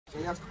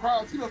Yo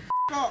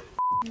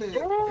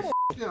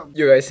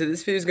guys, so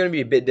this video is going to be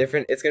a bit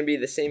different. It's going to be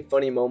the same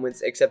funny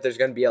moments, except there's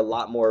going to be a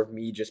lot more of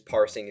me just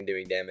parsing and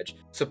doing damage.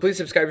 So please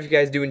subscribe if you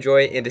guys do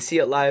enjoy, and to see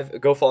it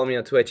live, go follow me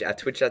on Twitch at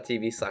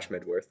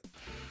twitch.tv/Midworth.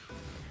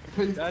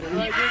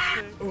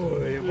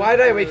 Why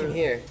did I awaken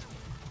here?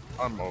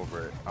 I'm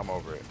over it.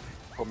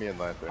 Put me in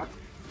lantern.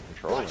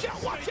 Control.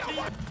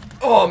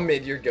 Oh,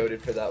 Mid, you're goated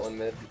for that one,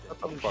 Mid.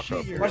 Fuck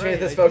up. Watch me hit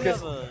this focus.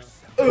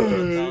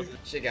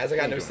 Shit, guys, I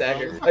got no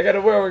stagger. I got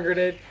a whirlwind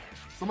grenade.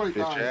 Somebody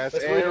died. That's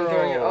what I'm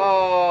doing.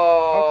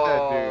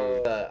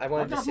 Oh, I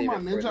wanted to save it for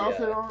ninja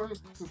outfit on.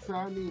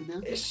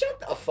 Shut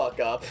the fuck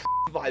up.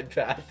 My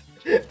bad.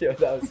 Yo,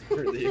 that was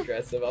really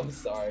aggressive. I'm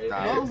sorry.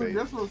 That was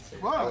aggressive as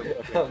fuck.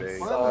 I'm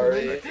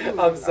sorry.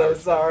 I'm so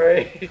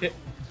sorry.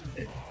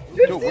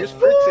 Yo, where's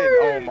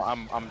Critsin?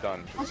 Oh, I'm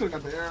done. I should've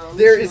got the arrow.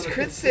 There is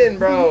Critsin,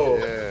 bro.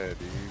 Yeah, dude.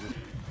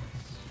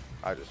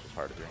 I just was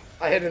hard to do.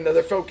 I had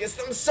another focus.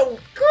 I'm so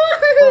good.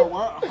 Bro,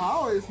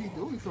 how is he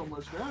doing so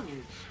much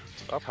damage?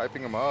 Stop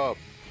hyping him up.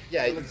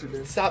 Yeah,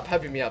 stop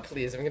hyping me up,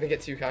 please. I'm gonna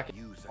get too cocky.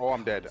 Oh,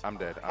 I'm dead.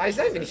 He's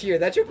not even here.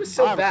 That joke was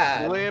so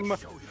bad. Slim,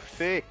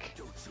 thick.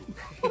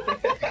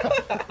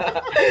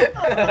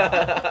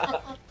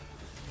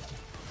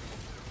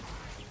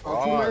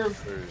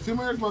 Two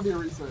minutes might be a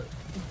reset.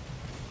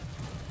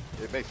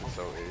 It makes it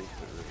so easy.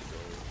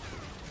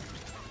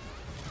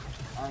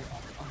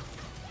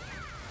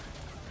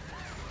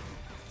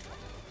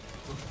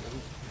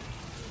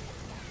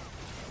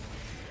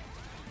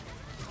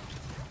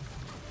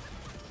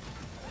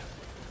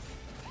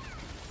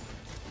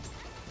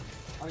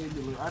 I need to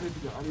go learn. I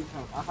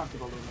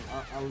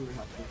really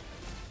have to.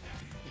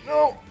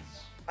 No!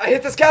 I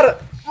hit this kata!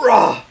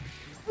 Raw!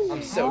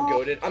 I'm so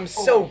goated. I'm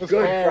so good,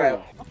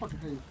 crap. I fucking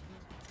hate.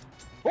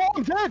 Oh,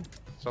 I'm dead!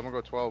 Someone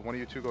go 12. One of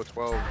you two go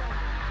 12.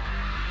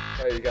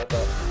 Oh, you got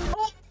that.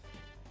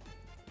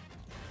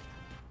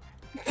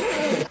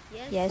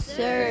 Yes,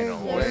 sir. No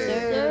Yes, sir.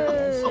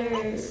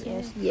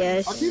 Yes,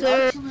 yes,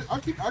 sir. I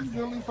keep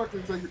accidentally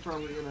fucking taking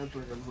Charlie and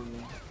entering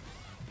everything.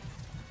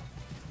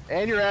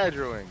 And you're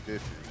aggroing.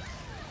 This is...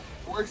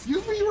 Well,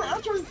 excuse me, you were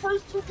entering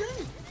first 2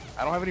 games.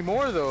 I don't have any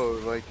more though.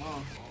 Like,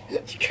 You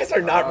guys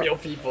are not real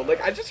people.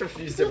 Like, I just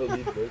refuse to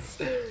believe this.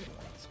 This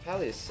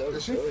Pally is so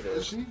goated.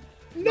 Is she?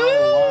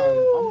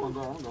 No! I'm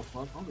gonna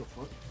fuck. I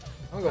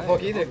don't go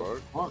fuck either. I'm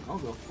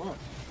gonna fuck.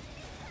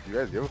 you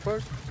guys give a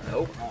fuck?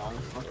 Nope. I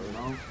fucking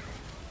know.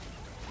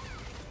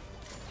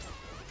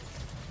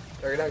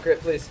 Target down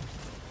crit, please.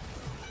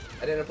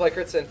 I didn't apply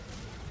crits in.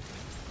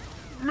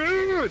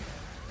 Mood!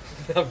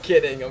 I'm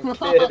kidding. I'm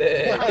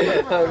kidding.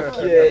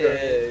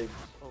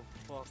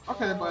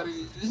 Okay,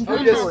 buddy.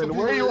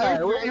 Where you at?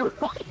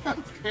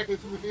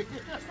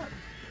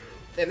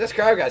 Man, this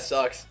crowd guy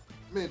sucks.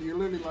 Man, you're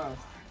literally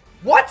last.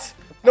 What?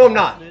 No, I'm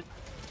not.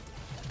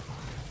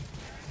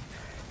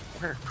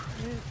 Where?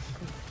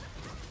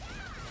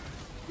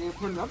 You ain't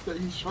putting it up there,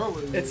 he's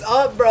trolling. It's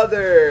up,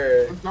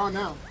 brother. It's gone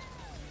now.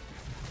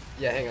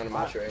 Yeah, hang on, I'm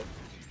not sure.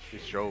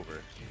 He's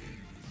over.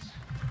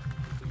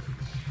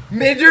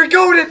 Mid, you're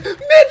goated!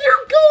 Mid,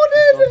 you're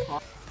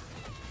goated!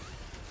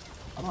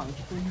 I'm not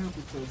interested here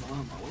because I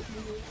don't know what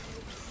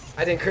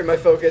I didn't crit my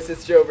focus,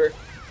 it's Jover.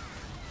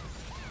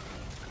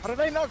 How did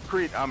I not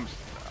crit? I'm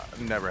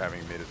never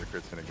having mid as a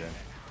Critsin again.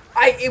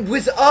 It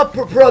was up,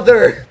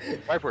 brother!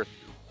 Midworth.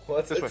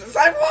 What's This this?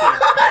 way.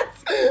 What?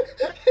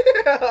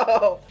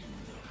 Ew.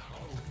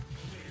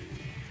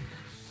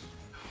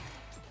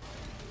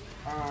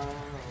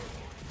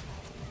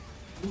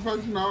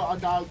 because you know I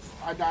died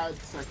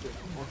second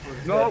or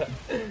first. Nope.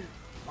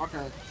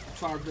 Okay,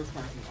 sorry, just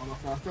passed me.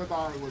 I still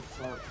thought it was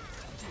sorc.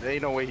 There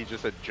ain't no way he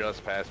just had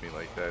just passed me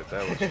like that.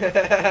 That was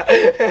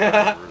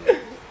rude.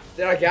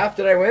 Did I gap?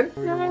 Did I win?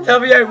 Tell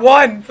me I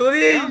won,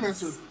 please!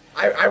 Mr.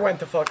 I went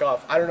the fuck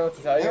off. I don't know what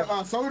to tell you.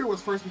 Soda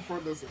was first before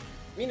this.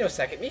 Me no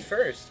second, me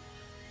first.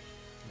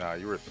 Nah,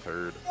 you were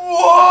third.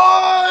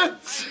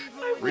 What?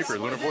 Reaper,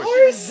 Lunar Voice.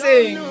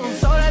 Horsing!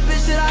 So that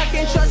bitch that I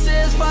can trust it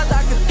as far as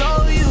I can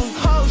throw you.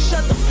 Ho,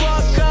 shut the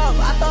fuck up.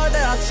 I thought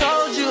that I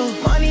told you.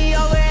 Money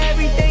over